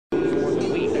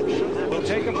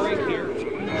a break here.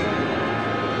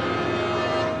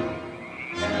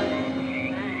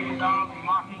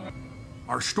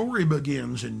 Our story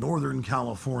begins in Northern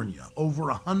California over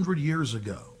 100 years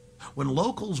ago, when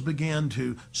locals began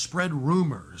to spread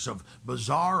rumors of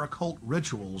bizarre occult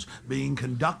rituals being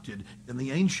conducted in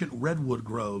the ancient redwood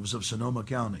groves of Sonoma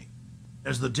County.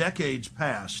 As the decades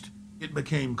passed, it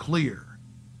became clear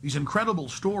these incredible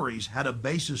stories had a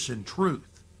basis in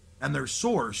truth, and their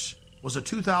source was a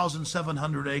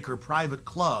 2,700-acre private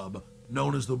club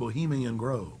known as the Bohemian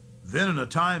Grove. Then, in a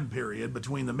time period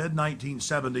between the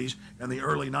mid-1970s and the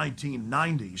early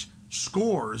 1990s,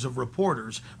 scores of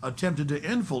reporters attempted to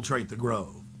infiltrate the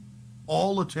Grove.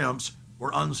 All attempts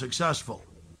were unsuccessful.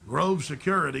 Grove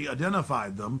security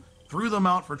identified them, threw them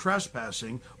out for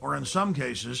trespassing, or in some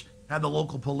cases, had the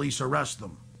local police arrest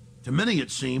them. To many,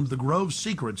 it seemed the Grove's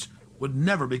secrets would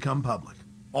never become public.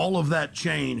 All of that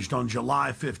changed on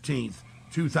July 15th,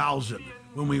 2000,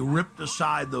 when we ripped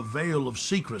aside the veil of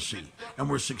secrecy and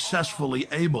were successfully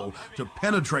able to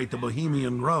penetrate the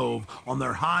Bohemian Grove on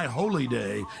their high holy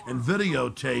day and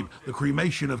videotape the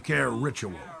cremation of care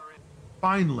ritual.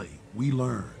 Finally, we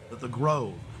learned that the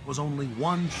Grove was only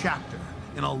one chapter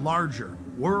in a larger,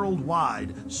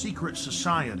 worldwide secret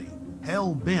society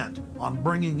hell-bent on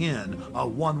bringing in a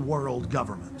one-world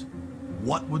government.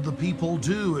 What would the people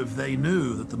do if they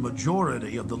knew that the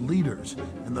majority of the leaders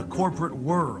in the corporate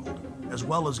world, as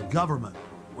well as government,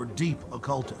 were deep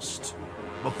occultists?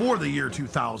 Before the year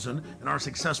 2000 and our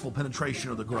successful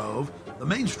penetration of the Grove, the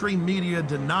mainstream media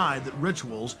denied that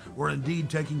rituals were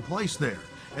indeed taking place there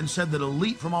and said that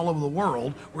elite from all over the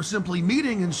world were simply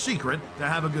meeting in secret to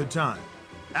have a good time.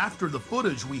 After the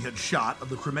footage we had shot of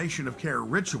the cremation of care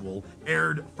ritual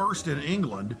aired first in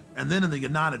England and then in the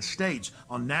United States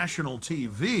on national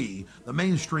TV, the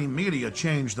mainstream media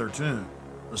changed their tune.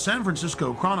 The San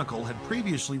Francisco Chronicle had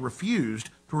previously refused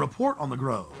to report on the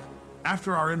Grove.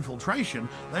 After our infiltration,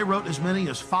 they wrote as many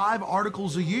as 5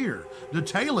 articles a year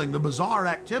detailing the bizarre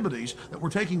activities that were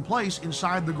taking place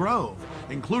inside the Grove,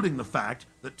 including the fact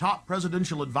that top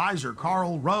presidential advisor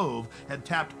Karl Rove had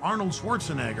tapped Arnold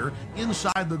Schwarzenegger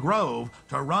inside the Grove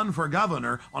to run for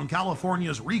governor on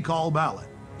California's recall ballot.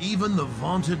 Even the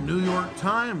vaunted New York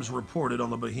Times reported on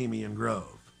the Bohemian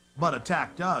Grove, but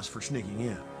attacked us for sneaking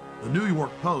in. The New York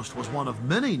Post was one of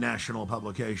many national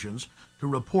publications to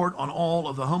report on all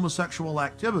of the homosexual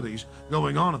activities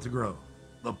going on at the Grove.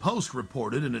 The Post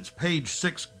reported in its page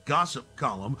 6 gossip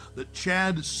column that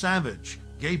Chad Savage,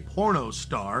 gay porno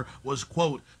star, was,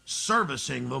 quote,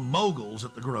 servicing the moguls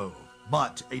at the Grove.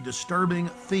 But a disturbing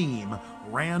theme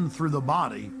ran through the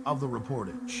body of the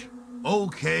reportage.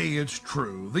 Okay, it's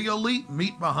true. The elite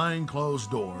meet behind closed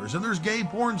doors, and there's gay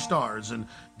porn stars and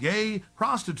gay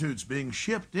prostitutes being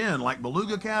shipped in like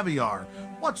beluga caviar.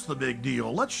 What's the big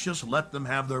deal? Let's just let them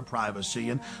have their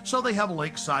privacy. And so they have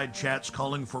lakeside chats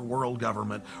calling for world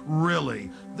government.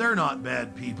 Really, they're not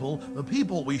bad people. The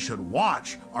people we should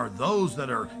watch are those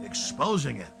that are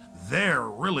exposing it. They're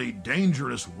really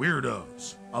dangerous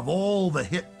weirdos. Of all the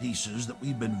hit pieces that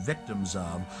we've been victims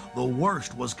of, the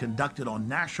worst was conducted on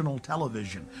national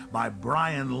television by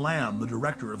Brian Lamb, the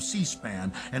director of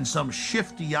C-SPAN, and some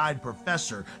shifty-eyed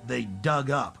professor they dug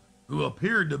up, who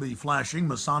appeared to be flashing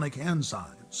Masonic hand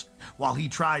signs, while he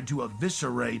tried to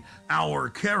eviscerate our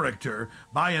character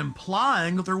by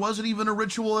implying that there wasn't even a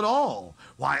ritual at all.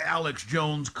 Why, Alex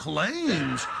Jones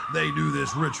claims they do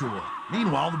this ritual.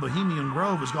 Meanwhile, the Bohemian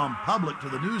Grove has gone public to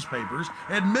the newspapers,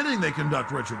 admitting they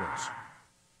conduct rituals.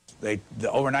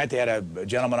 Overnight, they had a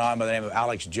gentleman on by the name of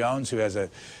Alex Jones, who has a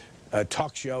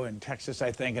talk show in Texas,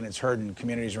 I think, and it's heard in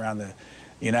communities around the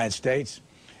United States.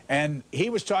 And he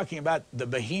was talking about the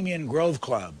Bohemian Grove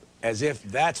Club, as if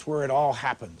that's where it all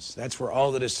happens. That's where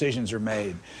all the decisions are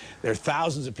made. There are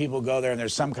thousands of people go there, and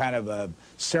there's some kind of a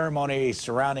ceremony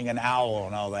surrounding an owl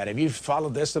and all that. Have you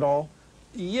followed this at all?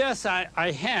 Yes,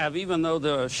 I have, even though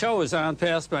the show is on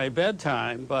past my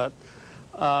bedtime. But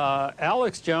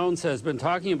Alex Jones has been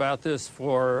talking about this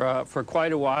for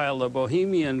quite a while. The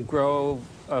Bohemian Grove,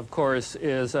 of course,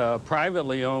 is a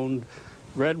privately owned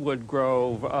redwood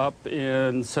grove up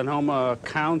in Sonoma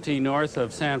County, north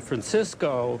of San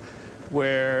Francisco,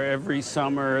 where every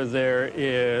summer there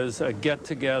is a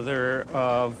get-together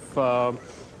of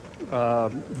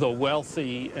the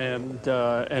wealthy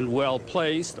and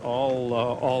well-placed,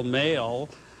 all male,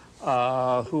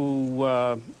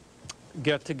 who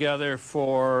get together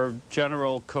for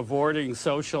general cavorting,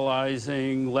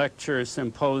 socializing, lectures,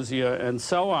 symposia, and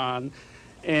so on,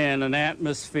 in an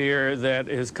atmosphere that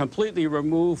is completely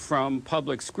removed from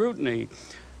public scrutiny.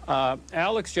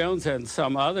 Alex Jones and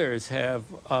some others have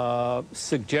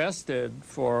suggested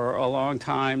for a long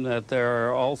time that there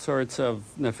are all sorts of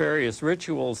nefarious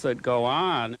rituals that go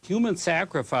on, human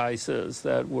sacrifices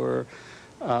that were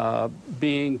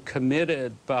being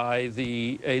committed by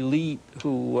the elite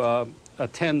who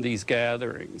attend these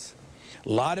gatherings. A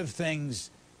lot of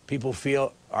things people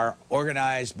feel are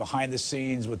organized behind the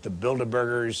scenes with the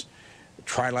Bilderbergers, the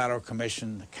Trilateral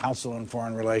Commission, the Council on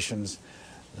Foreign Relations,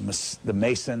 the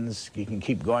Masons. You can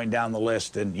keep going down the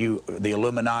list, and the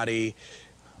Illuminati,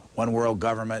 One World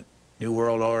Government, New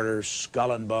World Order,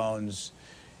 Skull and Bones.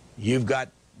 You've got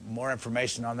more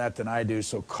information on that than I do,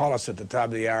 so call us at the top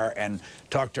of the hour and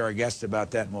talk to our guests about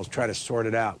that, and we'll try to sort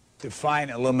it out. Define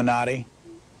Illuminati.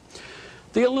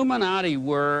 The Illuminati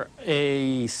were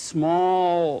a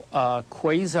small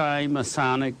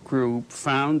quasi-Masonic group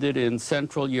founded in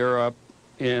Central Europe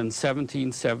in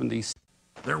 1776.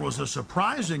 There was a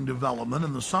surprising development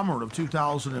in the summer of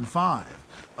 2005.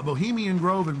 A Bohemian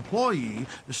Grove employee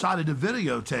decided to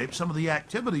videotape some of the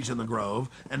activities in the Grove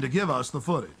and to give us the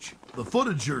footage. The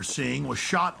footage you're seeing was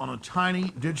shot on a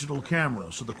tiny digital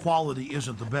camera, so the quality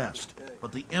isn't the best,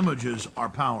 but the images are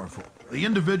powerful. The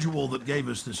individual that gave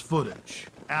us this footage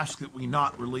asked that we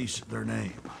not release their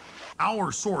name.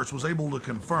 Our source was able to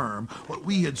confirm what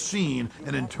we had seen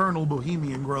in internal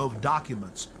Bohemian Grove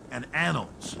documents and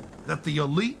annals, that the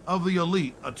elite of the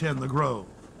elite attend the Grove.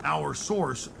 Our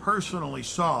source personally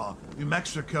saw New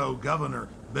Mexico Governor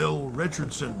Bill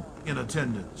Richardson in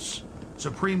attendance,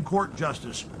 Supreme Court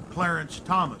Justice Clarence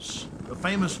Thomas, the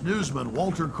famous newsman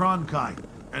Walter Cronkite,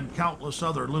 and countless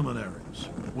other luminaries.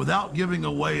 Without giving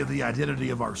away the identity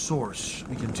of our source,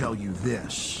 we can tell you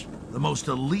this. The most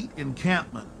elite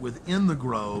encampment within the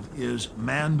Grove is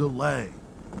Mandalay.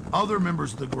 Other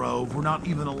members of the Grove were not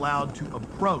even allowed to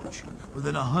approach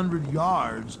within 100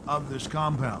 yards of this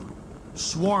compound,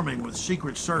 swarming with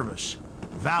Secret Service,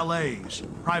 valets,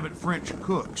 private French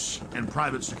cooks, and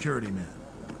private security men.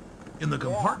 In the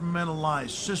compartmentalized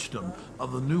system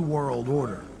of the New World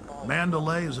Order,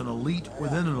 Mandalay is an elite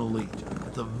within an elite,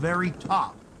 at the very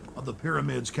top of the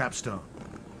pyramid's capstone.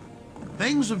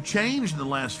 Things have changed in the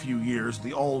last few years at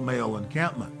the all-male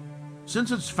encampment.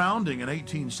 Since its founding in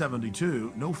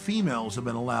 1872, no females have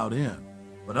been allowed in.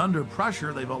 But under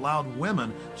pressure, they've allowed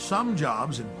women some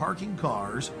jobs in parking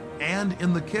cars and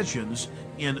in the kitchens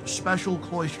in special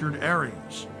cloistered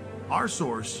areas. Our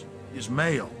source is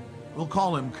male. We'll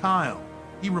call him Kyle.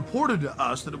 He reported to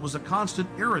us that it was a constant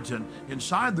irritant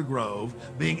inside the Grove,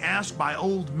 being asked by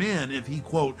old men if he,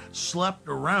 quote, slept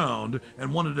around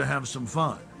and wanted to have some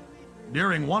fun.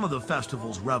 During one of the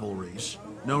festival's revelries,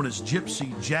 known as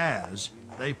Gypsy Jazz,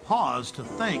 they paused to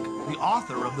thank the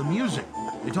author of the music.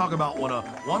 They talk about what a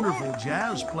wonderful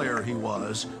jazz player he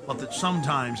was, but that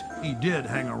sometimes he did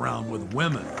hang around with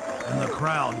women, and the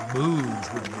crowd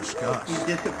boos with disgust. He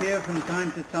disappeared from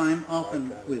time to time,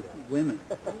 often with women.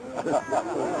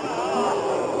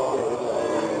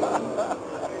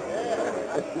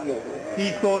 He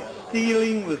thought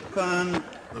stealing was fun.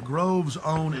 The Grove's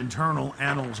own internal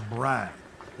annals brag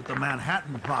that the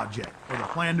Manhattan Project, or the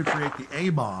plan to create the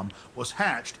A-bomb, was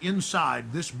hatched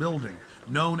inside this building,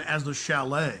 known as the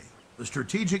Chalet. The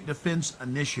Strategic Defense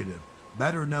Initiative,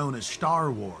 better known as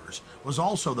Star Wars, was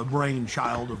also the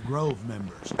brainchild of Grove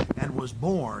members and was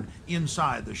born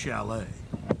inside the Chalet.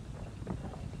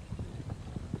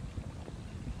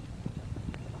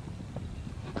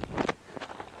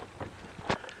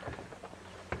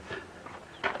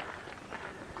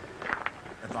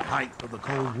 At the height of the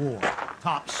Cold War,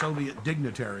 top Soviet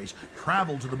dignitaries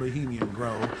traveled to the Bohemian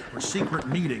Grove for secret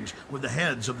meetings with the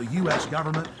heads of the U.S.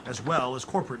 government as well as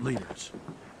corporate leaders.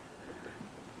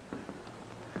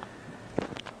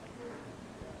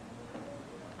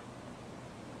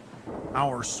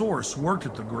 Our source worked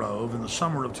at the Grove in the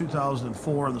summer of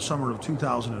 2004 and the summer of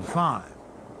 2005,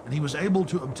 and he was able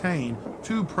to obtain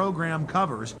 2 program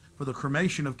covers for the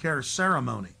cremation of care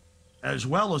ceremony, as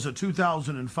well as a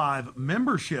 2005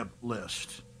 membership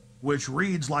list, which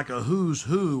reads like a who's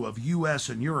who of U.S.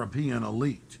 and European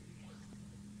elite.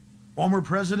 Former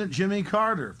President Jimmy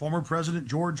Carter, former President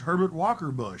George Herbert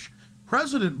Walker Bush,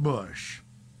 President Bush,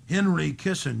 Henry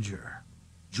Kissinger,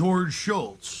 George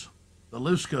Shultz. The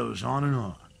list goes on and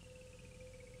on.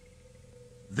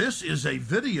 This is a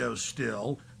video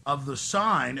still of the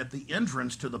sign at the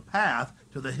entrance to the path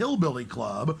to the Hillbilly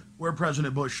Club where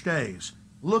President Bush stays.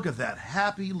 Look at that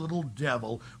happy little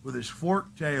devil with his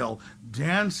forked tail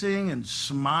dancing and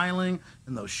smiling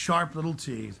and those sharp little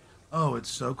teeth. Oh,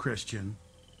 it's so Christian.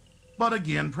 But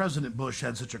again, President Bush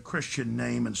had such a Christian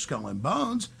name in Skull and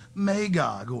Bones,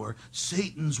 Magog, or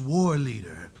Satan's war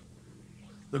leader.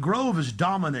 The Grove is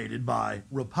dominated by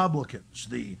Republicans,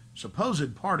 the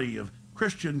supposed party of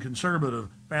Christian conservative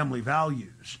family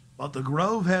values. But the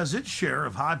Grove has its share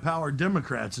of high-powered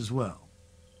Democrats as well.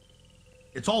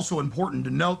 It's also important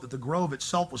to note that the Grove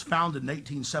itself was founded in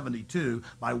 1872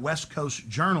 by West Coast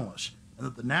journalists, and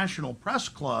that the National Press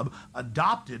Club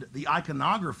adopted the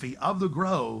iconography of the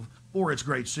Grove for its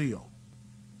Great Seal.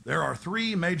 There are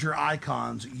three major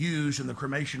icons used in the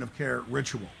cremation of care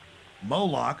ritual: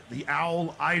 Moloch, the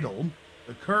owl idol,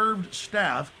 the curved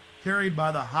staff carried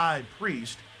by the high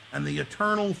priest, and the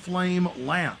eternal flame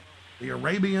lamp, the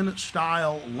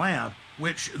Arabian-style lamp,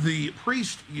 which the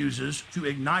priest uses to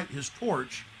ignite his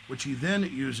torch, which he then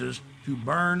uses to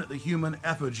burn the human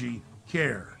effigy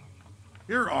care.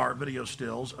 Here are video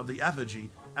stills of the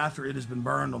effigy after it has been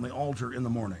burned on the altar in the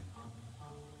morning.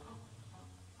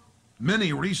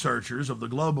 Many researchers of the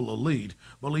global elite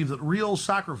believe that real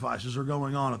sacrifices are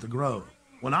going on at the Grove.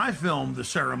 When I filmed the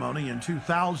ceremony in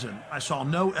 2000, I saw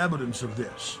no evidence of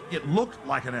this. It looked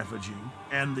like an effigy,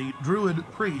 and the Druid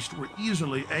priests were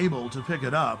easily able to pick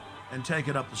it up and take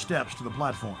it up the steps to the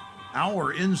platform.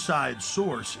 Our inside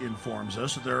source informs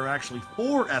us that there are actually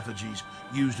 4 effigies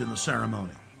used in the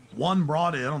ceremony. One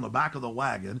brought in on the back of the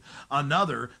wagon,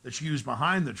 another that's used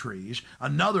behind the trees,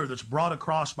 another that's brought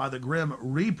across by the Grim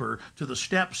Reaper to the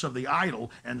steps of the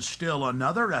idol, and still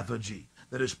another effigy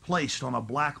that is placed on a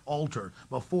black altar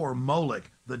before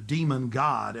Moloch, the demon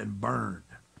god, and burned.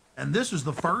 And this is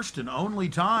the first and only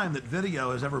time that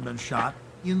video has ever been shot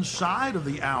inside of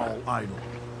the owl idol.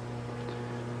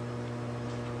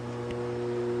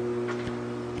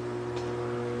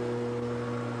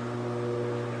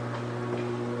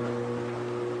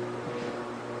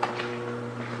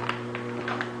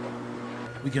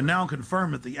 We can now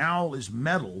confirm that the owl is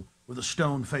metal with a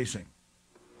stone facing.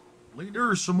 There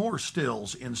are some more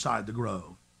stills inside the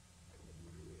Grove.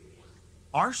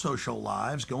 Our social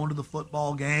lives, going to the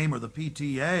football game or the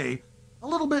PTA, a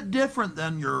little bit different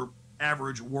than your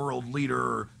average world leader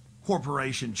or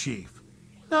corporation chief.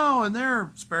 No, in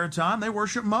their spare time, they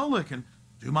worship Moloch and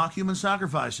do mock human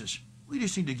sacrifices. We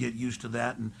just need to get used to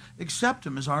that and accept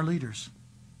them as our leaders.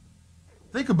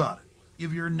 Think about it.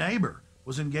 If your neighbor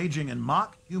was engaging in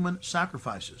mock human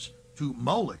sacrifices to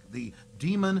Moloch, the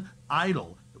demon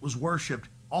idol that was worshipped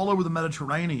all over the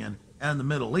Mediterranean and the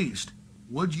Middle East,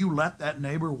 would you let that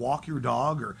neighbor walk your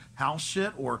dog or house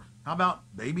sit, or how about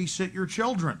babysit your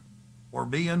children, or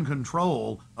be in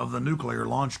control of the nuclear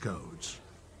launch codes?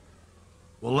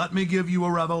 Well, let me give you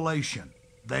a revelation.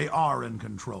 They are in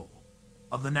control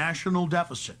of the national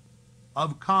deficit,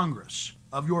 of Congress,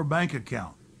 of your bank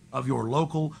account, of your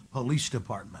local police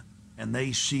department. And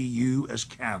they see you as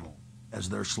cattle, as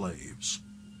their slaves.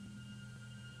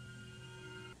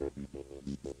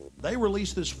 They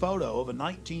released this photo of a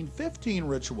 1915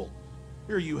 ritual.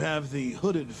 Here you have the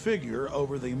hooded figure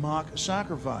over the mock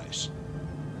sacrifice.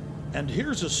 And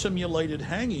here's a simulated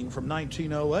hanging from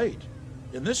 1908.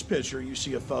 In this picture, you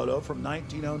see a photo from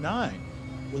 1909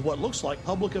 with what looks like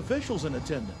public officials in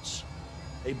attendance.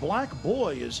 A black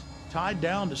boy is tied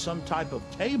down to some type of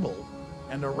table,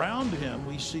 and around him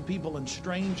we see people in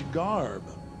strange garb.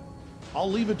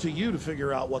 I'll leave it to you to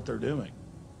figure out what they're doing.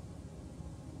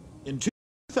 In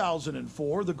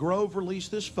 2004, the Grove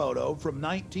released this photo from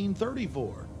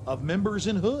 1934 of members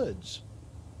in hoods.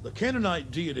 The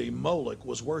Canaanite deity Moloch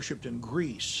was worshipped in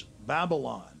Greece,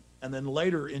 Babylon, and then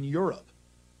later in Europe.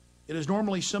 It is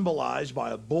normally symbolized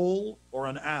by a bull or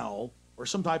an owl or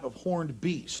some type of horned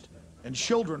beast, and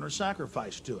children are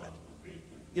sacrificed to it.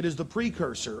 It is the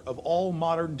precursor of all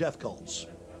modern death cults.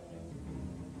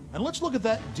 And let's look at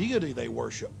that deity they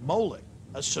worship, Moloch,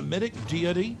 a Semitic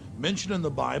deity mentioned in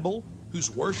the Bible whose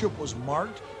worship was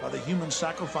marked by the human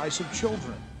sacrifice of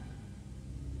children.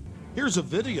 Here's a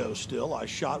video still I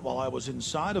shot while I was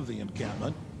inside of the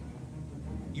encampment.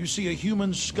 You see a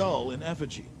human skull in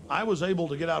effigy. I was able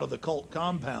to get out of the cult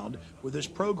compound with this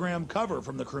program cover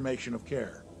from the cremation of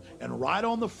care. And right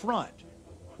on the front,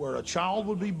 where a child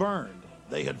would be burned,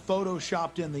 they had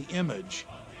photoshopped in the image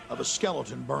of a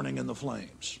skeleton burning in the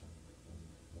flames.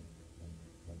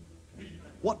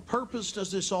 What purpose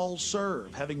does this all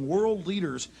serve, having world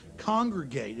leaders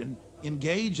congregate and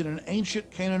engage in an ancient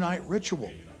Canaanite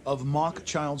ritual of mock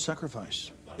child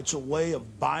sacrifice? It's a way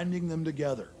of binding them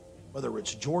together, whether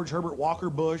it's George Herbert Walker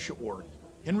Bush or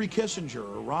Henry Kissinger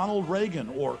or Ronald Reagan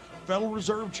or Federal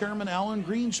Reserve Chairman Alan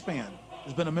Greenspan,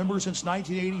 who's been a member since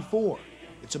 1984.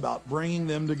 It's about bringing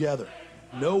them together.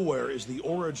 Nowhere is the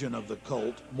origin of the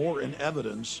cult more in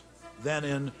evidence than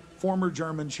in former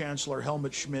German Chancellor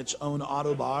Helmut Schmidt's own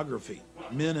autobiography,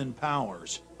 Men and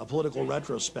Powers, a political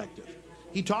retrospective.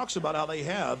 He talks about how they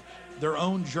have their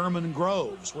own German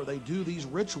groves where they do these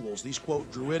rituals, these,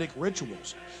 quote, druidic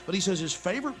rituals. But he says his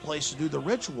favorite place to do the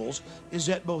rituals is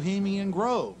at Bohemian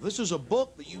Grove. This is a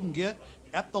book that you can get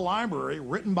at the library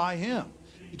written by him.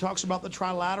 He talks about the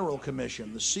Trilateral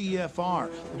Commission, the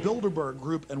CFR, the Bilderberg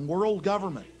Group, and world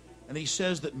government. And he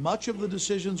says that much of the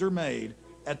decisions are made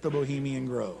at the Bohemian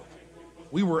Grove.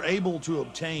 We were able to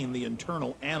obtain the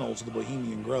internal annals of the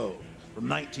Bohemian Grove from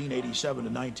 1987 to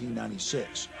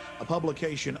 1996, a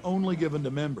publication only given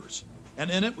to members. And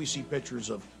in it, we see pictures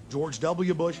of George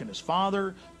W. Bush and his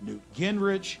father, Newt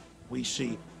Gingrich. We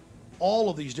see all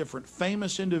of these different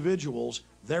famous individuals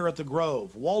there at the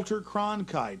Grove. Walter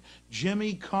Cronkite,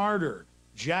 Jimmy Carter,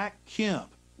 Jack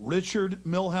Kemp, Richard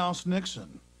Milhouse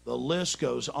Nixon. The list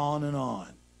goes on and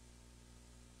on.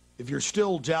 If you're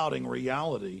still doubting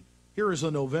reality, here is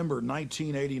a November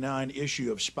 1989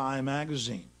 issue of Spy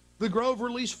magazine. The Grove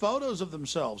released photos of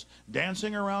themselves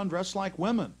dancing around dressed like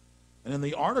women. And in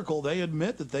the article, they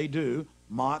admit that they do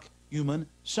mock human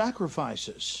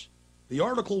sacrifices. The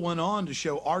article went on to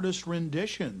show artist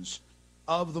renditions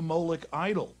of the Moloch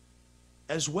idol,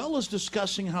 as well as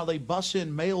discussing how they bus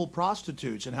in male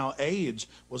prostitutes and how AIDS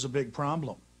was a big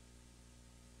problem.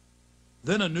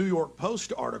 Then a New York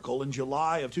Post article in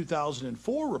July of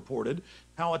 2004 reported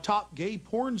how a top gay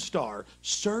porn star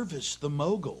serviced the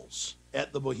moguls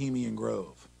at the Bohemian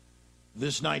Grove.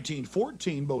 This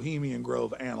 1914 Bohemian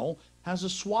Grove annal has a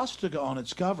swastika on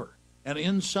its cover, and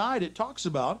inside it talks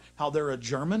about how they're a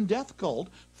German death cult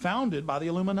founded by the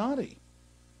Illuminati.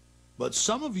 But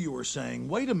some of you are saying,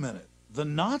 wait a minute, the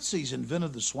Nazis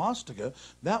invented the swastika.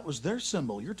 That was their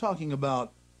symbol. You're talking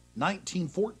about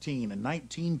 1914 and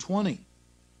 1920.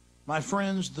 My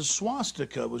friends, the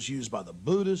swastika was used by the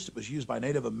Buddhists. It was used by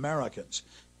Native Americans.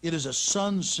 It is a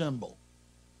sun symbol,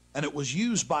 and it was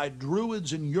used by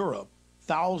Druids in Europe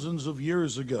thousands of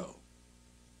years ago.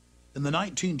 In the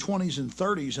 1920s and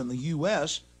 30s in the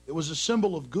U.S., it was a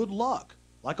symbol of good luck,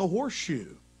 like a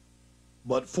horseshoe.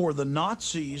 But for the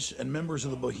Nazis and members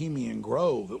of the Bohemian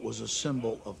Grove, it was a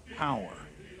symbol of power.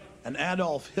 And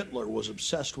Adolf Hitler was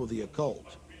obsessed with the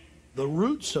occult. The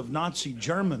roots of Nazi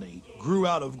Germany grew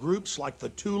out of groups like the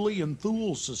Thule and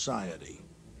Thule Society,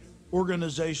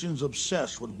 organizations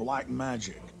obsessed with black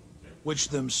magic, which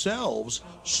themselves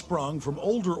sprung from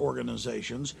older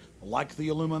organizations like the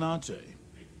Illuminati.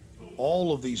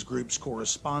 All of these groups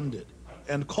corresponded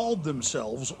and called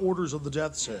themselves Orders of the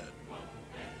Death's Head.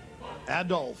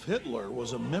 Adolf Hitler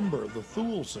was a member of the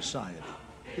Thule Society.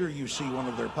 Here you see one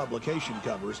of their publication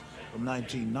covers from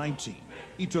 1919.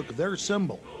 He took their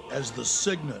symbol as the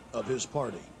signet of his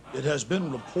party. It has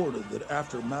been reported that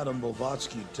after Madame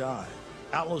Blavatsky died,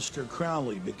 Aleister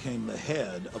Crowley became the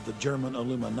head of the German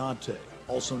Illuminati,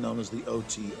 also known as the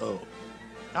OTO.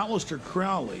 Aleister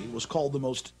Crowley was called the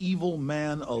most evil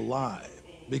man alive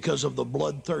because of the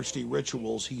bloodthirsty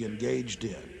rituals he engaged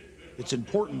in. It's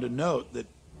important to note that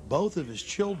both of his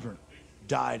children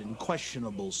died in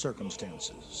questionable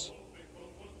circumstances.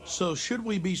 So should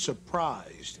we be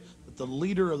surprised that the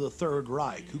leader of the Third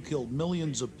Reich, who killed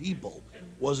millions of people,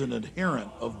 was an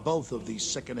adherent of both of these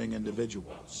sickening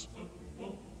individuals?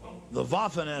 The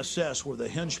Waffen-SS were the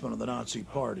henchmen of the Nazi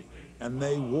Party, and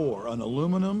they wore an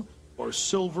aluminum or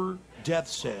silver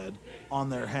death's head on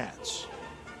their hats.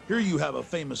 Here you have a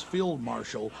famous field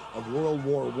marshal of World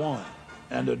War I,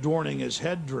 and adorning his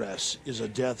headdress is a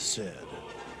death's head.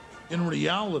 In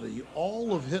reality,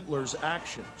 all of Hitler's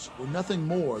actions were nothing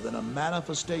more than a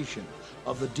manifestation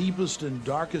of the deepest and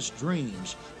darkest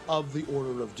dreams of the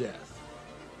Order of Death.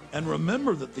 And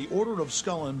remember that the Order of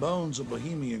Skull and Bones of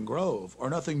Bohemian Grove are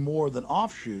nothing more than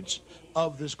offshoots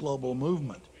of this global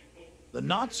movement. The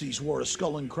Nazis wore a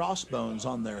skull and crossbones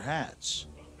on their hats.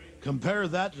 Compare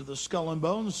that to the skull and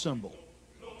bones symbol.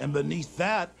 And beneath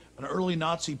that, an early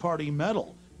Nazi Party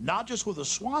medal, not just with a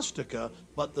swastika,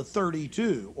 but the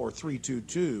 32 or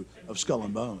 322 of Skull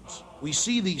and Bones. We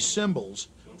see these symbols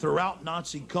throughout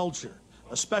Nazi culture,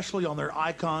 especially on their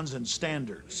icons and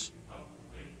standards.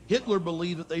 Hitler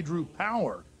believed that they drew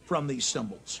power from these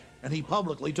symbols, and he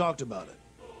publicly talked about it.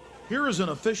 Here is an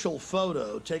official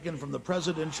photo taken from the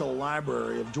Presidential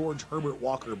Library of George Herbert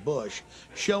Walker Bush,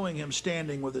 showing him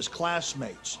standing with his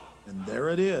classmates. And there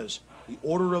it is, the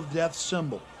Order of Death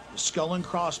symbol, the skull and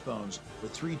crossbones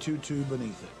with 322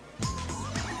 beneath it.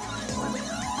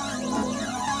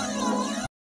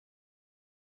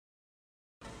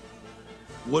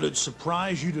 Would it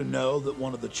surprise you to know that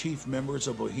one of the chief members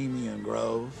of Bohemian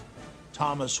Grove,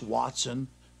 Thomas Watson,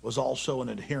 was also an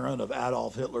adherent of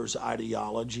Adolf Hitler's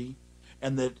ideology,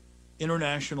 and that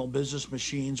international business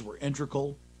machines were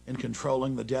integral in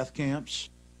controlling the death camps?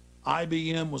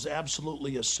 IBM was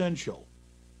absolutely essential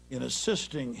in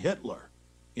assisting Hitler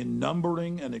in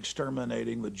numbering and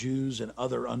exterminating the Jews and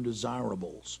other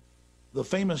undesirables. The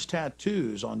famous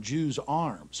tattoos on Jews'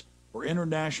 arms were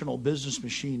international business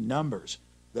machine numbers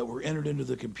that were entered into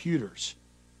the computers.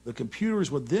 The computers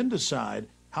would then decide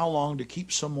how long to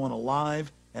keep someone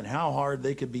alive and how hard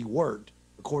they could be worked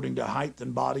according to height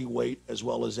and body weight as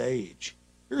well as age.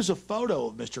 Here's a photo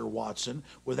of Mr. Watson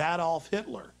with Adolf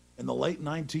Hitler in the late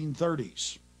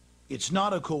 1930s. It's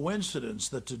not a coincidence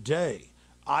that today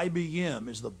IBM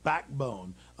is the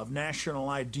backbone of national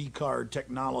ID card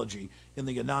technology in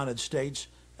the United States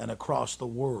and across the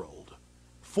world.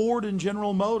 Ford and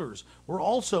General Motors were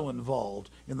also involved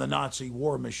in the Nazi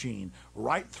war machine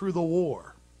right through the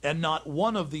war, and not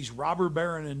one of these robber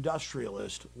baron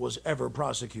industrialists was ever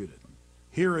prosecuted.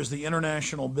 Here is the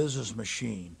international business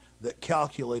machine that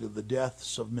calculated the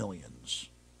deaths of millions.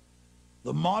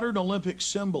 The modern Olympic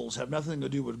symbols have nothing to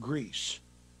do with Greece.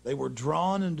 They were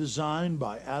drawn and designed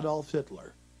by Adolf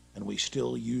Hitler, and we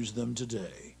still use them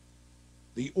today.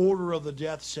 The Order of the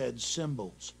Death's Head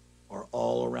symbols are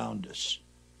all around us,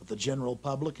 but the general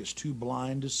public is too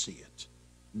blind to see it.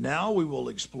 Now we will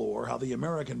explore how the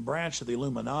American branch of the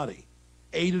Illuminati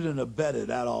aided and abetted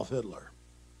Adolf Hitler,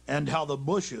 and how the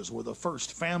Bushes were the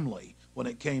first family when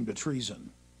it came to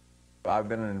treason. I've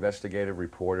been an investigative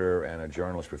reporter and a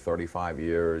journalist for 35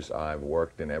 years. I've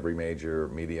worked in every major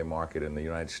media market in the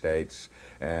United States,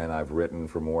 and I've written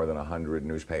for more than 100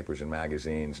 newspapers and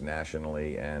magazines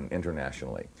nationally and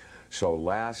internationally. So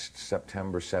last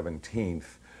September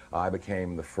 17th, I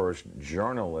became the first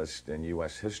journalist in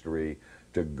U.S. history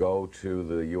to go to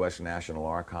the U.S. National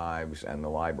Archives and the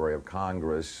Library of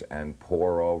Congress and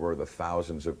pore over the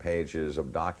thousands of pages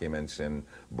of documents in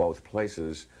both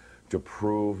places to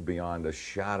prove beyond a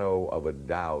shadow of a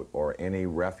doubt or any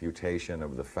refutation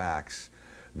of the facts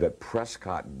that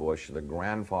Prescott Bush, the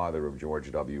grandfather of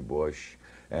George W. Bush,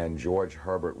 and George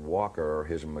Herbert Walker,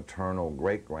 his maternal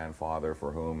great-grandfather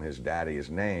for whom his daddy is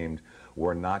named,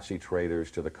 were Nazi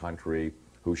traitors to the country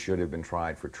who should have been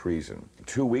tried for treason.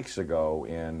 2 weeks ago,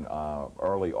 in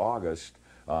early August,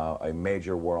 a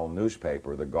major world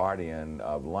newspaper, The Guardian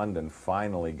of London,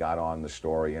 finally got on the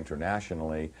story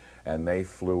internationally, and they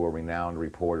flew a renowned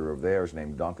reporter of theirs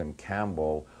named Duncan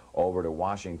Campbell over to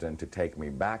Washington to take me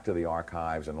back to the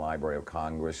archives and Library of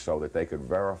Congress so that they could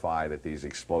verify that these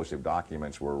explosive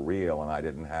documents were real and I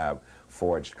didn't have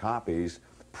forged copies.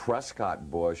 Prescott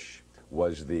Bush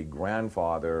was the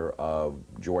grandfather of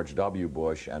George W.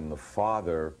 Bush and the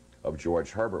father of George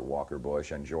Herbert Walker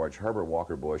Bush, and George Herbert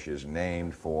Walker Bush is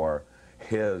named for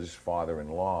his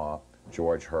father-in-law,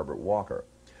 George Herbert Walker.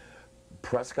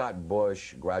 Prescott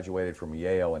Bush graduated from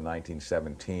Yale in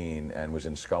 1917 and was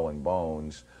in Skull and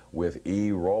Bones with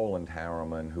E. Roland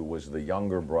Harriman, who was the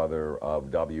younger brother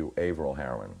of W. Averill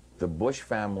Harriman. The Bush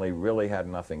family really had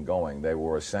nothing going. They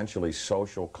were essentially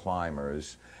social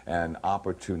climbers and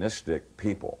opportunistic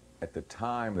people. At the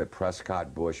time that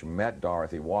Prescott Bush met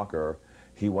Dorothy Walker,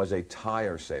 he was a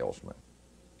tire salesman.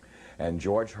 And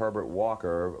George Herbert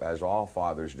Walker, as all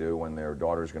fathers do when their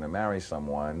daughter's going to marry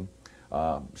someone,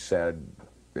 said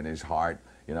in his heart,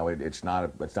 you know, it's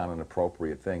not an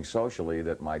appropriate thing socially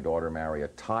that my daughter marry a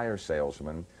tire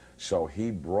salesman. So he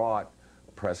brought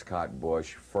Prescott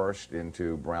Bush first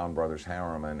into Brown Brothers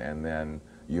Harriman and then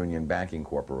Union Banking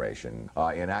Corporation.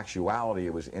 In actuality,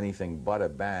 it was anything but a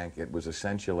bank. It was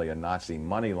essentially a Nazi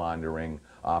money laundering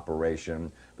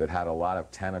operation that had a lot of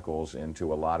tentacles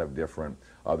into a lot of different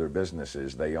other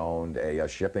businesses. They owned a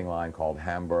shipping line called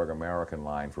Hamburg American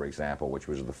Line, for example, which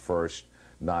was the first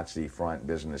Nazi front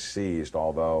business seized,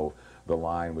 although the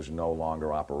line was no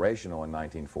longer operational in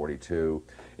 1942.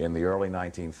 In the early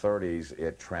 1930s,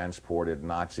 it transported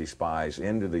Nazi spies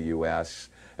into the U.S.,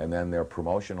 and then their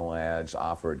promotional ads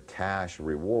offered cash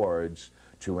rewards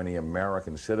to any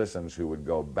American citizens who would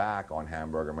go back on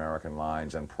Hamburg American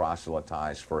Lines and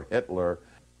proselytize for Hitler.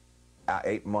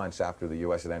 8 months after the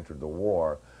U.S. had entered the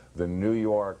war, the New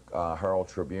York Herald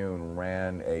Tribune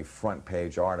ran a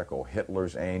front-page article,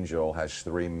 "Hitler's Angel has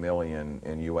 $3 million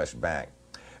in U.S. bank."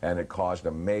 And it caused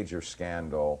a major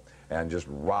scandal and just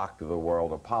rocked the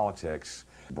world of politics.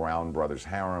 Brown Brothers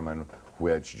Harriman,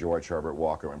 which George Herbert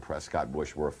Walker and Prescott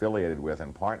Bush were affiliated with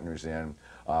and partners in,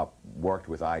 worked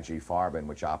with I.G. Farben,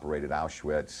 which operated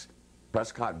Auschwitz.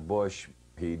 Prescott Bush,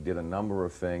 he did a number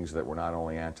of things that were not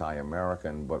only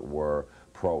anti-American, but were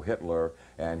pro-Hitler,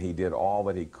 and he did all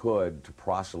that he could to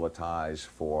proselytize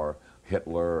for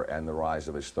Hitler and the rise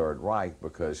of his Third Reich,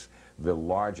 because the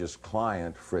largest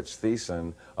client, Fritz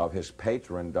Thyssen, of his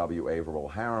patron, W. Averill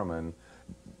Harriman,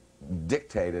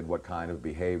 dictated what kind of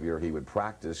behavior he would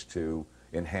practice to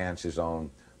enhance his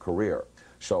own career.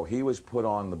 So he was put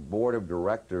on the board of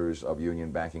directors of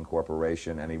Union Banking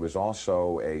Corporation, and he was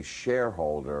also a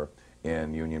shareholder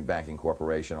in Union Banking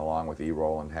Corporation along with E.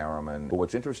 Roland Harriman. But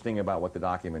what's interesting about what the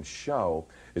documents show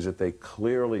is that they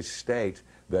clearly state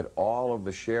that all of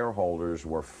the shareholders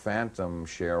were phantom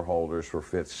shareholders for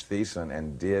Fritz Thyssen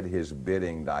and did his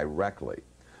bidding directly.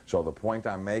 So the point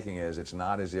I'm making is it's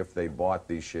not as if they bought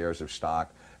these shares of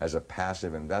stock as a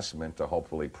passive investment to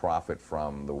hopefully profit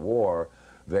from the war.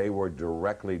 They were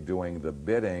directly doing the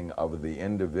bidding of the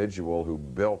individual who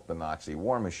built the Nazi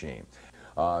war machine.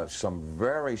 Some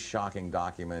very shocking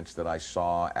documents that I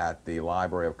saw at the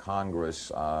Library of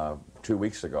Congress 2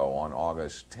 weeks ago on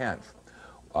August 10th,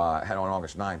 on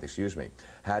August 9th, excuse me,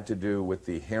 had to do with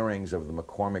the hearings of the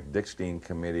McCormick-Dickstein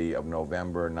Committee of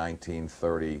November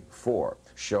 1934,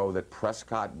 show that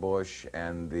Prescott Bush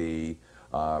and the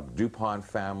DuPont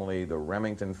family, the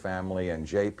Remington family, and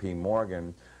J.P.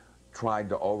 Morgan tried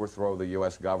to overthrow the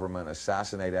U.S. government,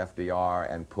 assassinate FDR,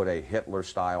 and put a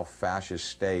Hitler-style fascist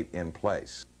state in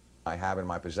place. I have in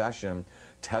my possession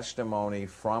testimony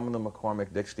from the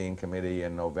McCormick-Dickstein Committee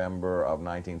in November of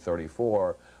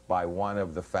 1934 by one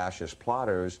of the fascist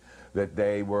plotters that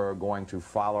they were going to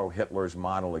follow Hitler's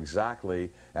model exactly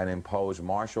and impose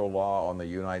martial law on the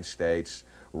United States,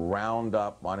 round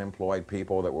up unemployed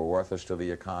people that were worthless to the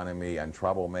economy and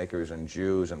troublemakers and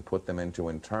Jews and put them into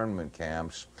internment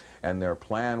camps. And their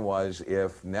plan was,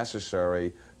 if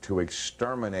necessary, to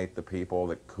exterminate the people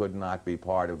that could not be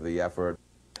part of the effort.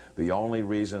 The only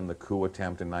reason the coup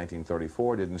attempt in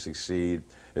 1934 didn't succeed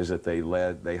is that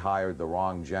they hired the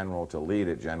wrong general to lead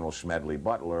it, General Smedley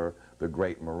Butler, the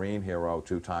great Marine hero,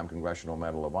 two-time Congressional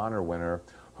Medal of Honor winner,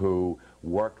 who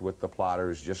worked with the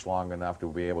plotters just long enough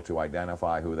to be able to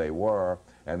identify who they were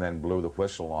and then blew the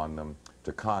whistle on them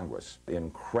to Congress.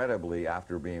 Incredibly,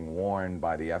 after being warned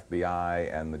by the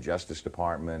FBI and the Justice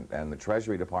Department and the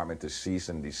Treasury Department to cease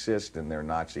and desist in their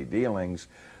Nazi dealings,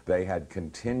 they had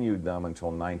continued them until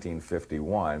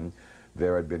 1951.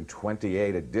 There had been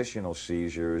 28 additional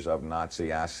seizures of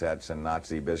Nazi assets and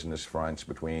Nazi business fronts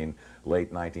between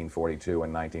late 1942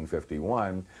 and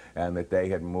 1951, and that they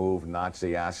had moved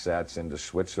Nazi assets into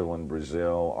Switzerland,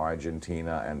 Brazil,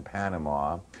 Argentina, and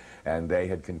Panama. And they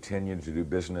had continued to do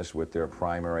business with their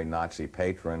primary Nazi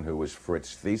patron, who was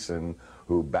Fritz Thyssen,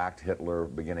 who backed Hitler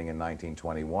beginning in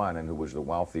 1921 and who was the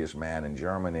wealthiest man in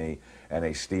Germany, and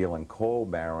a steel and coal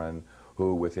baron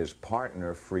who, with his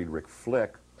partner Friedrich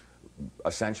Flick,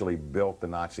 essentially built the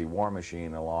Nazi war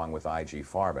machine along with I.G.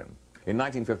 Farben. In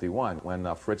 1951,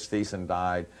 when Fritz Thyssen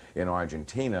died in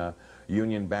Argentina,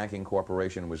 Union Banking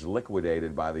Corporation was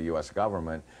liquidated by the U.S.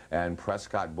 government, and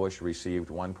Prescott Bush received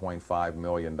 $1.5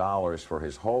 million for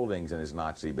his holdings in his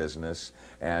Nazi business,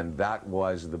 and that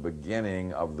was the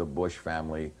beginning of the Bush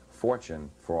family fortune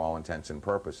for all intents and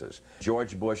purposes.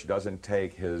 George Bush doesn't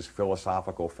take his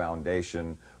philosophical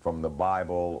foundation from the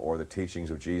Bible or the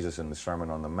teachings of Jesus in the Sermon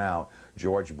on the Mount.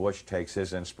 George Bush takes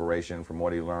his inspiration from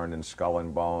what he learned in Skull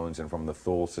and Bones and from the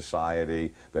Thule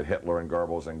Society that Hitler and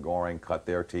Goebbels and Goring cut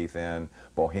their teeth in,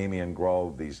 Bohemian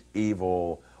Grove, these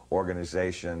evil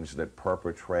organizations that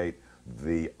perpetrate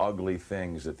the ugly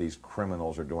things that these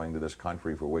criminals are doing to this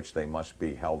country for which they must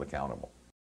be held accountable.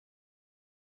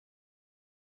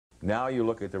 Now you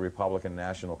look at the Republican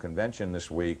National Convention this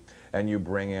week, and you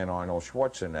bring in Arnold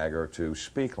Schwarzenegger to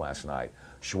speak last night.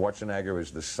 Schwarzenegger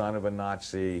is the son of a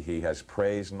Nazi. He has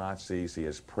praised Nazis. He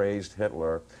has praised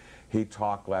Hitler. He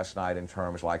talked last night in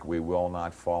terms like, we will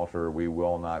not falter, we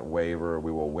will not waver,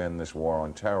 we will win this war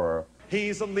on terror.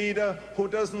 He's a leader who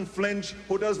doesn't flinch,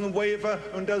 who doesn't waver,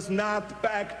 and does not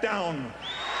back down.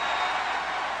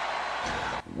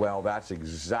 Well, that's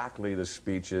exactly the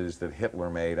speeches that Hitler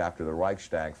made after the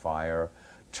Reichstag fire.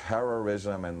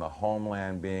 Terrorism and the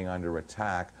homeland being under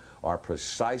attack are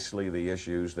precisely the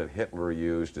issues that Hitler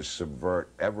used to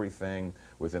subvert everything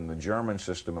within the German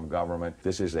system of government.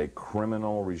 This is a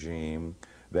criminal regime.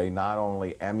 They not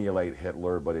only emulate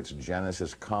Hitler, but its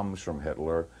genesis comes from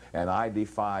Hitler. And I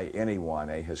defy anyone,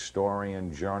 a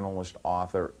historian, journalist,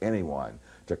 author, anyone,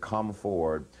 to come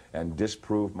forward and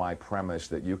disprove my premise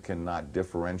that you cannot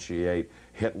differentiate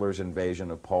Hitler's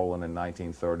invasion of Poland in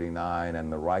 1939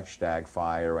 and the Reichstag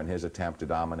fire and his attempt to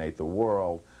dominate the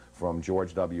world from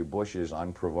George W. Bush's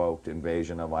unprovoked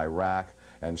invasion of Iraq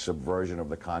and subversion of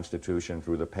the Constitution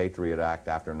through the Patriot Act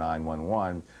after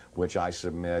 9/11, which I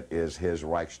submit is his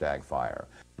Reichstag fire.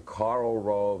 Karl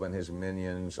Rove and his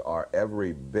minions are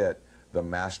every bit the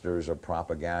masters of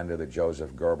propaganda that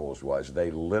Joseph Goebbels was.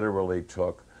 They literally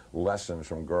took lessons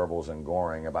from Goebbels and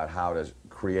Goring about how to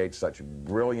create such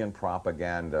brilliant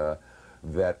propaganda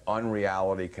that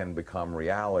unreality can become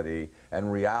reality,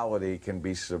 and reality can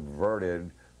be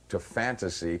subverted to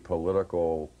fantasy,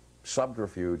 political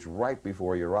subterfuge right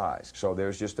before your eyes. So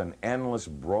there's just an endless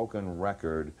broken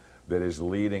record that is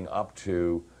leading up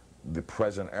to the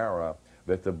present era,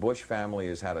 that the Bush family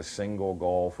has had a single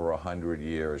goal for 100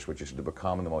 years, which is to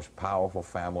become the most powerful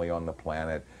family on the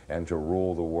planet and to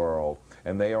rule the world.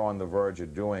 And they are on the verge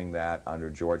of doing that under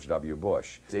George W.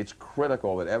 Bush. It's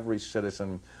critical that every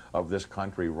citizen of this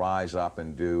country rise up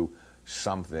and do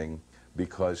something,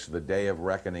 because the day of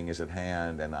reckoning is at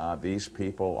hand, and these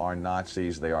people are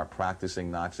Nazis. They are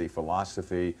practicing Nazi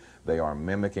philosophy. They are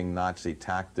mimicking Nazi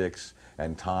tactics,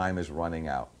 and time is running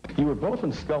out. You were both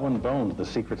in Skull and Bones, the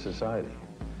secret society.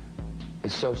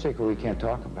 It's so secret we can't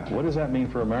talk about it. What does that mean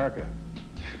for America?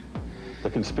 The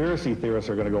conspiracy theorists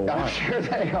are going to go wild. I'm sure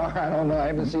they are. I don't know. I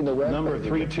haven't seen the web. Number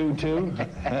 322?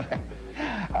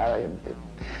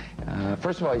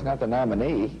 First of all, he's not the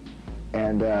nominee.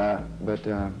 And,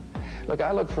 look,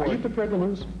 I look forward... Are you prepared to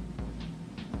lose?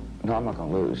 No, I'm not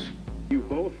going to lose. You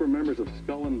both were members of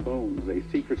Skull and Bones, a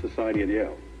secret society at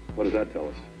Yale. What does that tell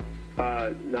us?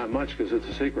 Not much, because it's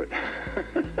a secret.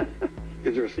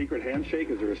 Is there a secret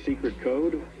handshake? Is there a secret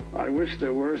code? I wish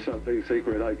there were something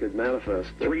secret I could manifest.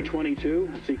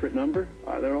 322, secret number?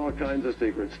 There are all kinds of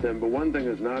secrets, Tim, but one thing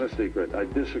is not a secret. I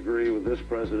disagree with this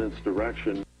president's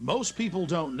direction. Most people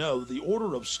don't know the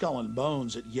Order of Skull and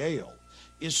Bones at Yale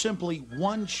is simply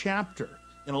one chapter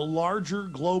in a larger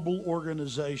global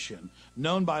organization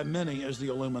known by many as the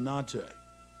Illuminati.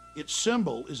 Its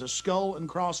symbol is a skull and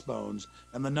crossbones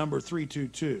and the number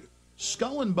 322.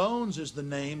 Skull and Bones is the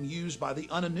name used by the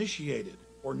uninitiated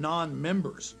or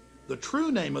non-members. The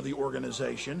true name of the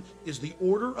organization is the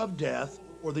Order of Death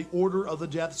or the Order of the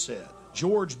Death's Head.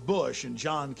 George Bush and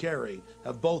John Kerry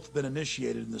have both been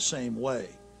initiated in the same way.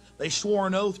 They swore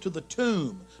an oath to the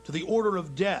tomb, to the order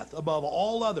of death above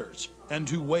all others, and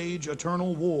to wage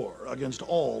eternal war against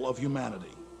all of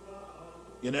humanity.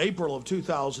 In April of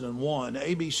 2001,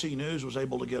 ABC News was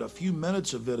able to get a few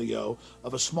minutes of video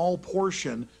of a small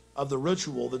portion of the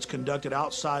ritual that's conducted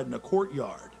outside in a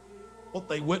courtyard. What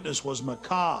they witnessed was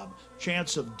macabre,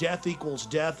 chants of death equals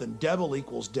death and devil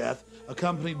equals death,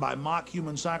 accompanied by mock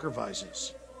human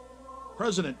sacrifices.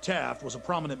 President Taft was a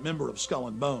prominent member of Skull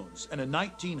and Bones, and in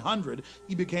 1900,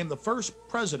 he became the first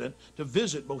president to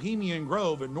visit Bohemian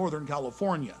Grove in Northern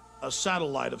California, a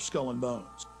satellite of Skull and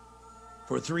Bones.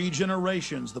 For 3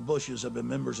 generations, the Bushes have been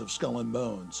members of Skull and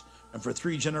Bones, and for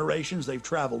 3 generations, they've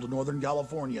traveled to Northern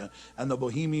California and the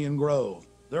Bohemian Grove.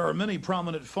 There are many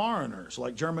prominent foreigners,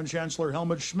 like German Chancellor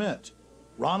Helmut Schmidt.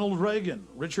 Ronald Reagan,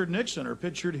 Richard Nixon are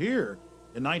pictured here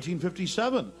in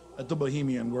 1957 at the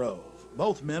Bohemian Grove.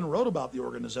 Both men wrote about the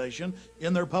organization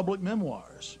in their public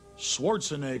memoirs.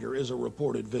 Schwarzenegger is a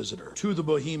reported visitor to the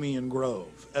Bohemian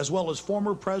Grove, as well as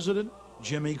former President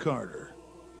Jimmy Carter.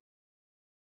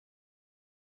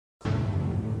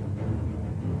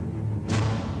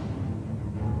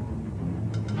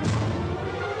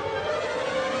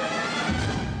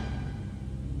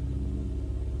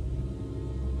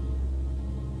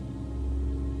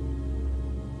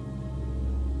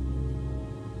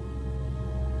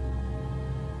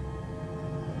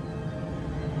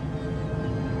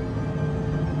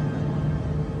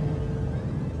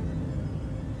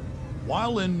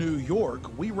 While in New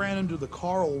York, we ran into the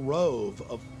Karl Rove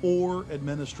of 4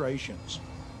 administrations.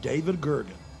 David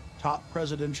Gergen, top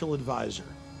presidential advisor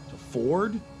to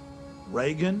Ford,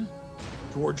 Reagan,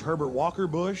 George Herbert Walker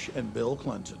Bush, and Bill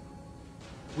Clinton.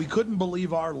 We couldn't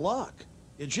believe our luck.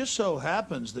 It just so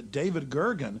happens that David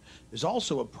Gergen is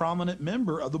also a prominent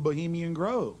member of the Bohemian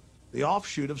Grove, the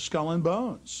offshoot of Skull and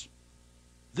Bones.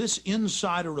 This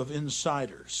insider of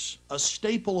insiders, a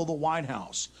staple of the White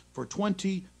House for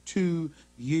 22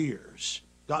 years,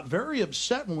 got very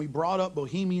upset when we brought up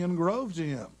Bohemian Grove to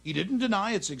him. He didn't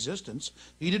deny its existence.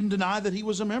 He didn't deny that he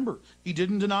was a member. He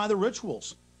didn't deny the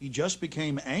rituals. He just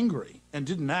became angry and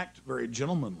didn't act very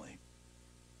gentlemanly.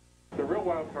 The real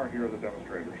wild card here are the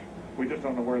demonstrators. We just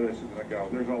don't know where this is going to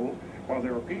go. While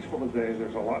they were peaceful today,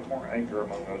 there's a lot more anger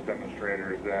among those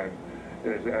demonstrators than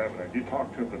is evident. You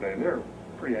talk to them today, they're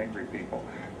pretty angry people.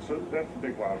 So that's the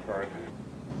big wild card.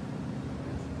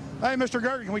 Hey, Mr.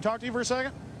 Gergen, can we talk to you for a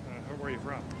second? Where are you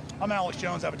from? I'm Alex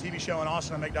Jones. I have a TV show in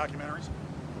Austin. I make documentaries.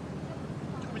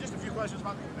 Just a few questions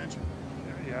about the convention.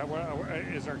 Yeah, well,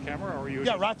 is there a camera or are you?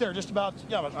 Yeah, right there, just about.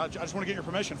 Yeah, but I just want to get your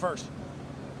permission first.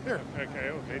 Here.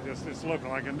 Okay, just looking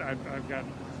like I've got.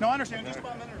 No, I understand. Just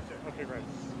about a minute or 2. Okay, great.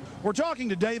 We're talking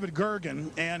to David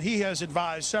Gergen, and he has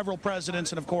advised several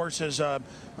presidents and, of course, has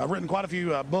written quite a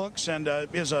few books and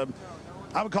is I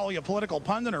would call you a political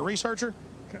pundit or researcher.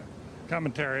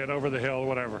 commentary at Over the Hill,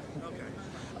 whatever. Okay.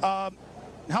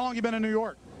 How long you been in New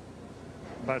York?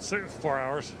 About 4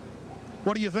 hours.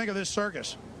 What do you think of this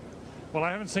circus? Well,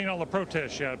 I haven't seen all the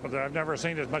protests yet, but I've never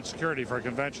seen as much security for a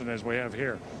convention as we have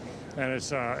here. And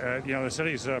it's, you know, the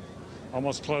city's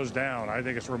almost closed down. I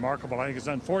think it's remarkable. I think it's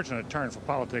an unfortunate turn for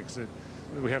politics that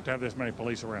we have to have this many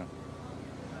police around.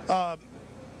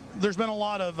 There's been a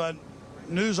lot of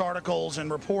news articles and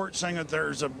reports saying that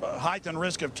there's a heightened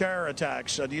risk of terror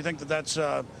attacks. Do you think that that's?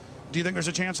 Do you think there's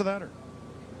a chance of that, or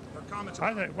comments?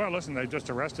 I think. Well, listen, they just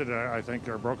arrested, I think,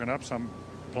 or broken up some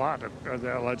plot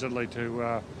allegedly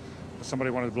to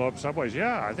somebody wanted to blow up subways.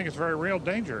 Yeah, I think it's a very real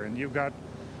danger, and you've got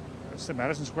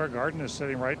Madison Square Garden is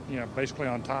sitting right, you know, basically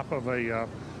on top of a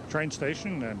train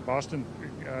station, and Boston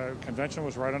Convention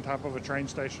was right on top of a train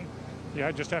station. Yeah,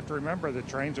 I just have to remember that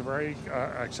trains are very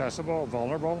accessible,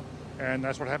 vulnerable, and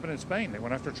that's what happened in Spain. They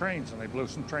went after trains and they blew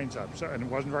some trains up, and it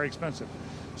wasn't very expensive.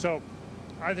 So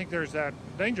I think there's that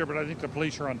danger, but I think the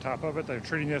police are on top of it. They're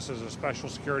treating this as a special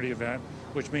security event,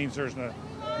 which means there's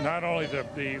not only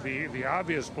the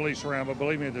obvious police around, but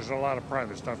believe me, there's a lot of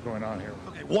private stuff going on here.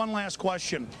 Okay, one last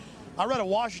question. I read a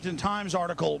Washington Times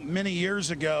article many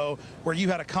years ago where you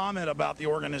had a comment about the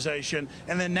organization,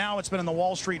 and then now it's been in the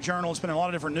Wall Street Journal, it's been in a lot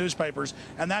of different newspapers,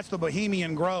 and that's the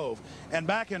Bohemian Grove. And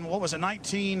back in, what was it,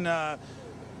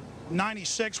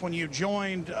 1996, when you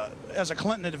joined as a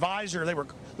Clinton advisor, the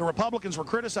Republicans were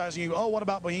criticizing you, oh, what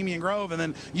about Bohemian Grove? And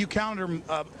then you countered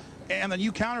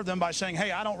them by saying,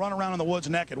 hey, I don't run around in the woods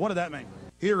naked. What did that mean?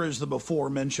 Here is the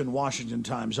before-mentioned Washington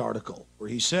Times article where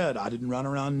he said, I didn't run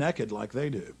around naked like they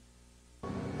do.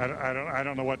 I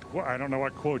don't know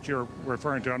what quote you're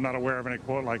referring to. I'm not aware of any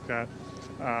quote like that.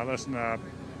 Listen,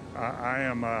 I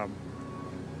am a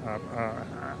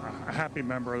happy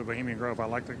member of the Bohemian Grove. I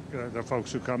like the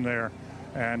folks who come there,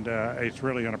 and it's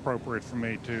really inappropriate for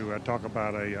me to talk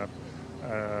about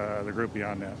the group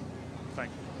beyond that.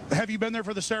 Thank you. Have you been there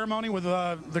for the ceremony with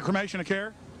the cremation of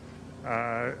care?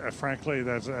 Frankly,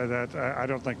 I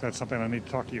don't think that's something I need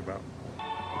to talk to you about.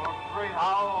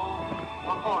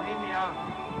 Of Bohemia,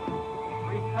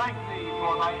 we thank thee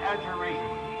for thy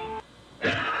adjuration.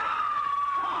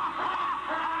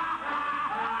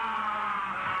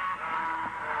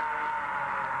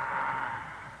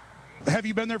 Have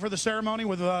you been there for the ceremony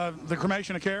with the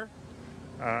cremation of care?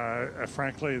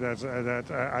 Frankly,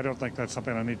 I don't think that's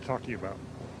something I need to talk to you about.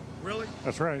 Really?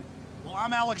 That's right. Well,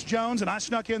 I'm Alex Jones, and I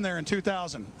snuck in there in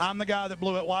 2000. I'm the guy that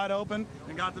blew it wide open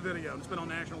and got the video. It's been on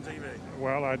national TV.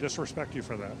 Well, I disrespect you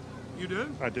for that. You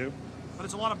do? I do. But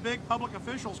it's a lot of big public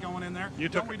officials going in there.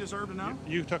 Don't we deserve to know?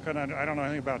 I don't know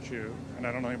anything about you, and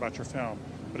I don't know anything about your film.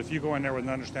 But if you go in there with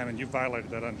an understanding, you violated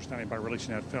that understanding by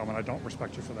releasing that film, and I don't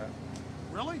respect you for that.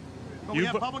 Really? But we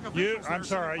have public officials. I'm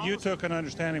sorry. You took an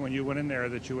understanding when you went in there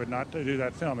that you would not do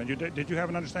that film. And did you have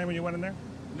an understanding when you went in there?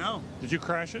 No. Did you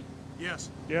crash it? Yes.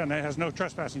 Yeah, and it has no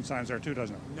trespassing signs there too,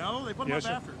 doesn't it? No, they put them up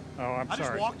after. Oh, I'm sorry.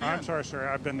 Just walked in. I'm sorry, sir.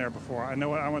 I've been there before. I know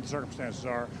what the circumstances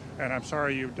are, and I'm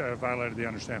sorry you violated the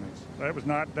understandings. That was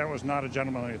not a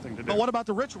gentlemanly thing to do. But what about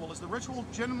the ritual? Is the ritual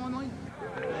gentlemanly?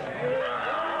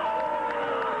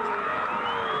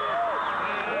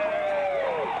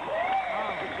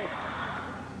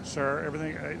 Sir,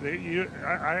 everything.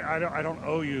 I don't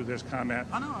owe you this comment.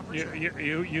 I know. I appreciate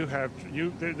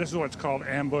it. This is what's called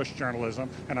ambush journalism,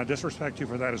 and I disrespect you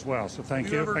for that as well. So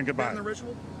thank you and goodbye. Been in the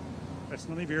ritual? That's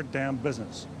none of your damn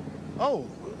business. Oh.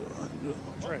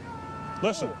 That's right.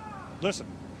 Listen.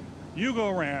 You go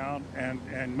around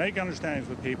and make understandings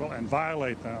with people and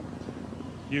violate them.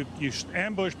 You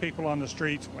ambush people on the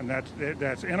streets, and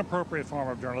that's inappropriate form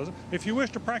of journalism. If you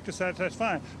wish to practice that, that's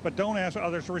fine, but don't ask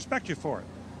others to respect you for it.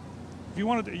 If you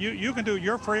want to, you can do.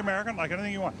 You're a free American, like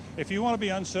anything you want. If you want to be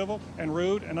uncivil and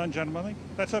rude and ungentlemanly,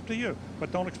 that's up to you.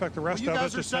 But don't expect the rest of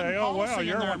us to say, "Oh well,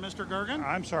 you're there, Mr. Gergen."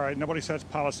 I'm sorry, nobody sets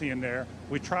policy in there.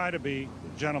 We try to be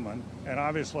gentlemen, and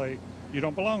obviously, you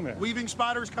don't belong there. Weaving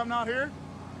spiders come out here.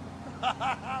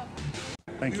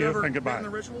 Thank you and goodbye. Been in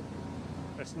the ritual?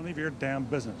 That's none of your damn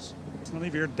business. It's none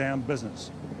of your damn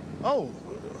business. Oh.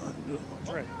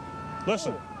 That's right.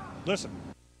 Listen.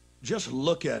 Just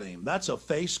look at him. That's a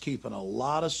face keeping a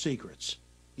lot of secrets.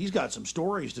 He's got some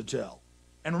stories to tell.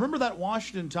 And remember that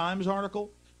Washington Times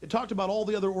article? It talked about all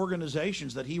the other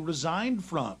organizations that he resigned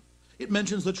from. It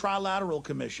mentions the Trilateral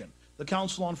Commission, the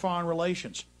Council on Foreign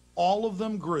Relations, all of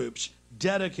them groups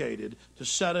dedicated to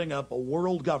setting up a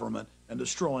world government and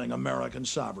destroying American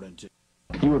sovereignty.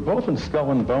 You were both in Skull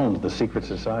and Bones, the secret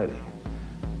society.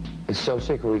 It's so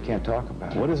secret we can't talk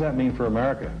about it. What does that mean for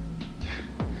America?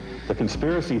 The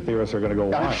conspiracy theorists are going to go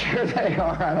wild. I'm sure they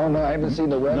are. I don't know. I haven't seen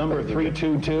the web. Number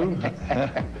 322?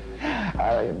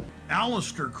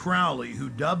 Aleister Crowley, who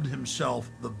dubbed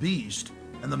himself the Beast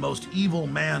and the most evil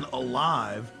man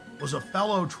alive, was a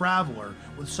fellow traveler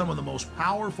with some of the most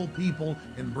powerful people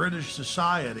in British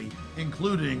society,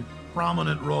 including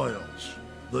prominent royals.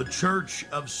 The Church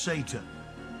of Satan,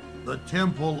 the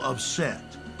Temple of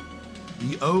Set,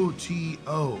 the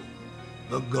OTO,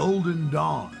 the Golden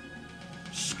Dawn,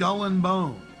 Skull and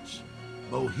Bones,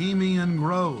 Bohemian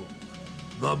Grove,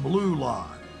 the Blue Lodge,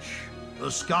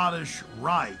 the Scottish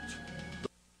Rite,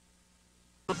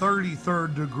 the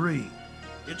 33rd Degree.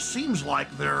 It seems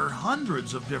like there are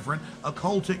hundreds of different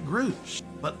occultic groups,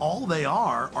 but all they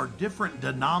are different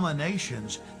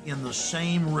denominations in the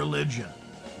same religion,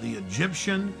 the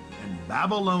Egyptian and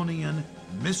Babylonian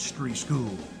mystery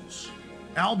schools.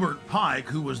 Albert Pike,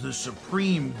 who was the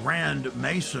supreme Grand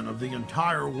Mason of the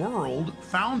entire world,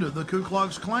 founded the Ku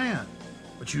Klux Klan.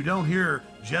 But you don't hear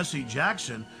Jesse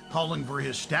Jackson calling for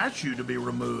his statue to be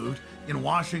removed in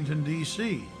Washington,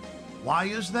 D.C. Why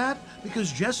is that?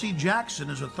 Because Jesse Jackson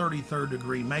is a 33rd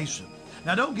degree Mason.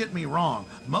 Now don't get me wrong,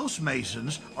 most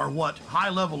Masons are what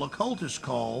high-level occultists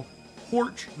call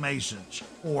porch Masons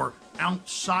or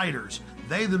outsiders.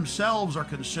 They themselves are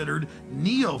considered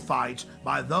neophytes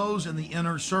by those in the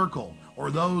inner circle or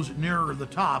those nearer the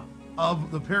top of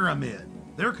the pyramid.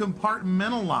 They're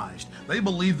compartmentalized. They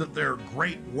believe that their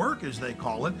great work, as they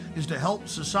call it, is to help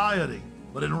society.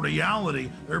 But in reality,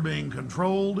 they're being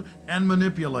controlled and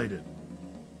manipulated.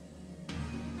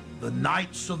 The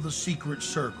Knights of the Secret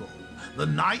Circle, the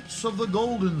Knights of the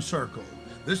Golden Circle.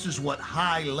 This is what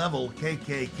high-level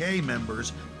KKK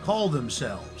members call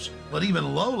themselves. But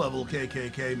even low-level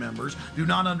KKK members do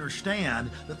not understand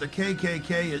that the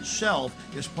KKK itself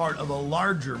is part of a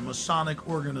larger Masonic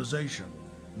organization.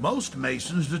 Most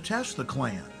Masons detest the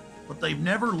Klan, but they've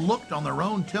never looked on their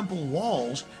own temple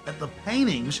walls at the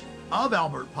paintings of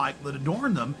Albert Pike that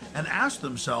adorn them and asked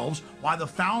themselves why the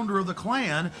founder of the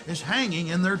Klan is hanging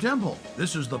in their temple.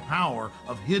 This is the power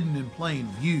of hidden in plain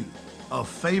view, a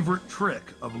favorite trick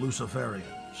of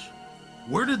Luciferians.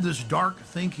 Where did this dark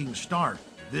thinking start?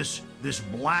 This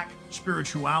black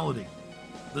spirituality?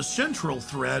 The central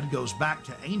thread goes back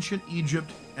to ancient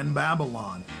Egypt and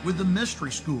Babylon with the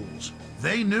mystery schools.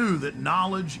 They knew that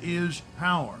knowledge is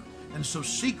power, and so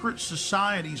secret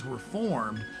societies were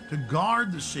formed to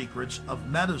guard the secrets of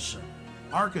medicine,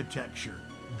 architecture,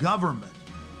 government,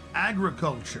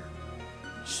 agriculture.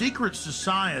 Secret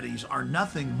societies are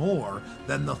nothing more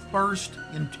than the first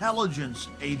intelligence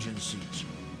agencies.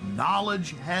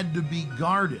 Knowledge had to be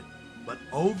guarded, but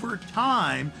over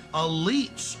time,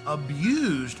 elites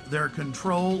abused their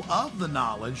control of the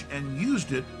knowledge and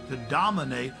used it to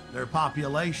dominate their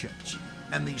populations.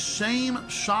 And the same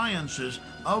sciences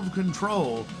of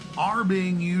control are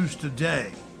being used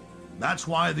today. That's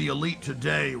why the elite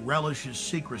today relishes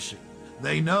secrecy.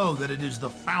 They know that it is the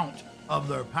fount of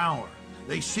their power.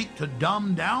 They seek to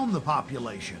dumb down the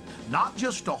population, not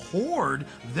just to hoard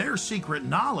their secret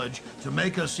knowledge to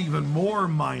make us even more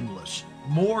mindless,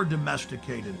 more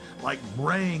domesticated, like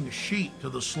braying sheep to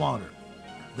the slaughter.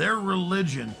 Their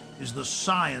religion is the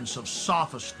science of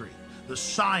sophistry, the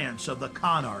science of the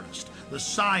con artist, the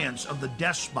science of the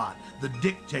despot, the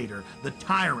dictator, the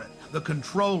tyrant, the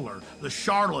controller, the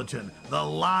charlatan, the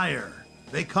liar.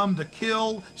 They come to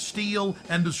kill, steal,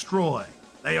 and destroy.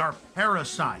 They are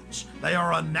parasites. They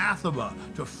are anathema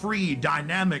to free,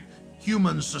 dynamic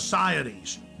human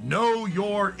societies. Know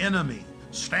your enemy.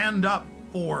 Stand up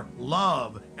for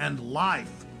love and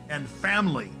life and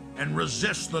family and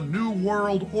resist the New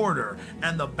World Order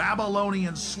and the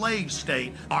Babylonian slave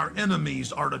state our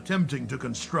enemies are attempting to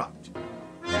construct.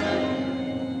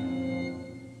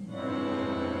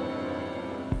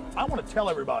 I want to tell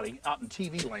everybody out in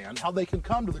TV land how they can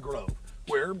come to the Grove,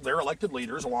 where their elected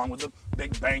leaders, along with the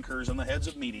big bankers and the heads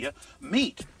of media,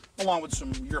 meet, along with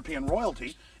some European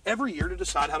royalty, every year to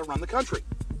decide how to run the country.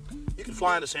 You can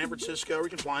fly into San Francisco, or you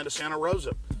can fly into Santa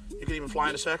Rosa. You can even fly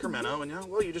into Sacramento, and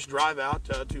you just drive out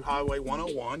to Highway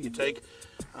 101. You take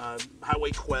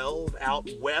Highway 12 out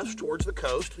west towards the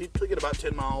coast. You get about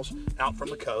 10 miles out from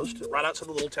the coast, right outside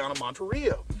the little town of Monterey.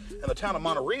 And the town of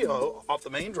Monterey, off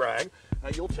the main drag,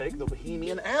 you'll take the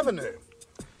Bohemian Avenue.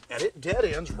 And it dead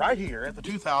ends right here at the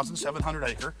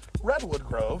 2,700-acre Redwood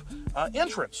Grove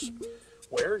entrance,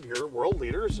 where your world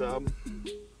leaders,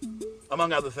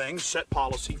 among other things, set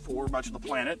policy for much of the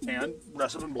planet and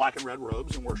dress up in black and red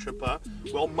robes and worship,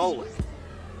 Moloch.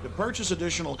 To purchase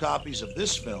additional copies of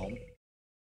this film